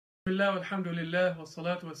بسم الله والحمد لله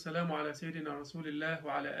والصلاة والسلام على سيدنا رسول الله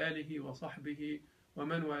وعلى آله وصحبه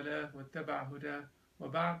ومن والاه واتبع هداه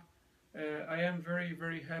وبعد. I am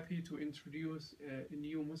very happy to introduce a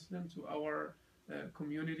new Muslim to our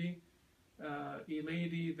community, a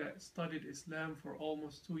lady that studied Islam for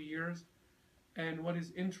almost 2 years. And what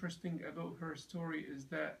is interesting about her story is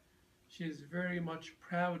that she is very much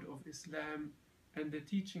proud of Islam and the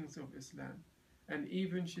teachings of Islam. And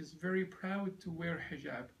even she's very proud to wear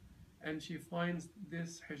hijab. And she finds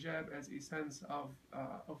this hijab as a sense of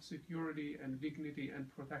security and dignity and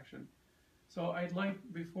protection. So I'd like,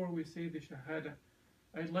 before we say the Shahada,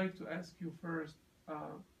 I'd like to ask you first,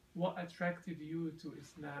 what attracted you to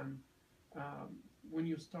Islam when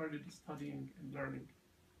you started studying and learning?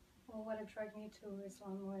 Well, what attracted me to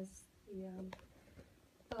Islam was the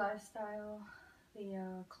lifestyle,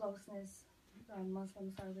 the closeness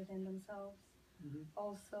Muslims are within themselves. Mm-hmm.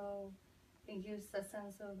 Also, it gives a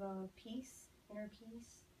sense of peace, inner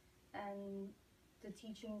peace, and the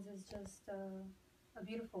teachings is just a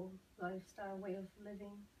beautiful lifestyle, way of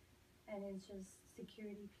living, and it's just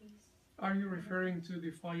security, peace. Are you referring to the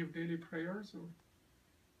 5 daily prayers or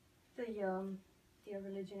The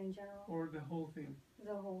religion in general? Or the whole thing?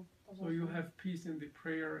 The whole So you thing. have peace in the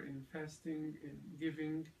prayer, in fasting, in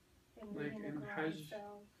giving, like in Hajj,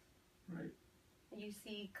 itself. right? You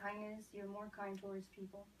see kindness, you're more kind towards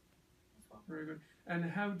people as well. Very good. And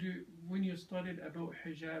when you studied about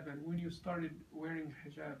hijab and when you started wearing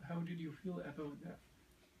hijab, how did you feel about that?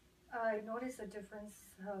 I noticed a difference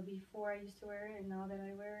before I used to wear it and now that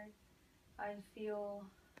I wear it. I feel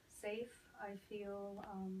safe. I feel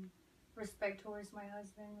respect towards my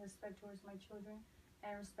husband, respect towards my children,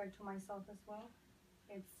 and respect to myself as well.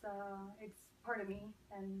 It's part of me,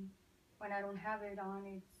 and when I don't have it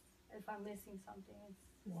on, if I'm missing something, it's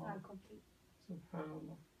not complete.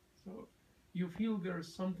 Subhanallah. So you feel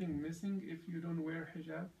there's something missing if you don't wear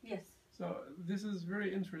hijab? Yes. So this is very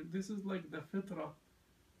interesting. This is like the fitrah,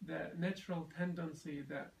 the natural tendency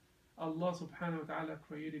that Allah subhanahu wa ta'ala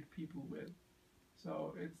created people with. So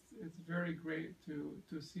it's very great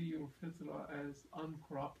to see your fitrah as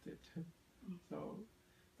uncorrupted. So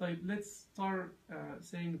let's start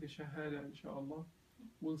saying the Shahada, inshallah.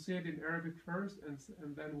 We'll say it in Arabic first,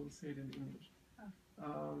 and then we'll say it in English.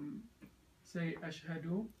 Say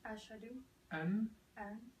Ashhadu an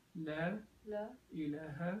la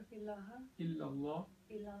ilaha illallah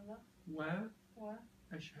wa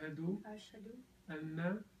ashhadu anna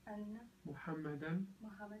Muhammadan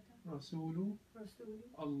Rasulu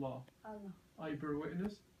Allah. I bear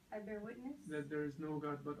witness that there is no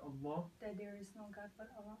God but Allah,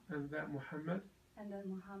 and that Muhammad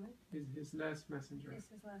is his last messenger.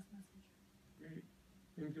 Great.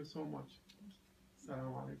 Thank you so much.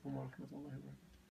 Assalamu alaikum wa rahmatullahi wa barakatuh.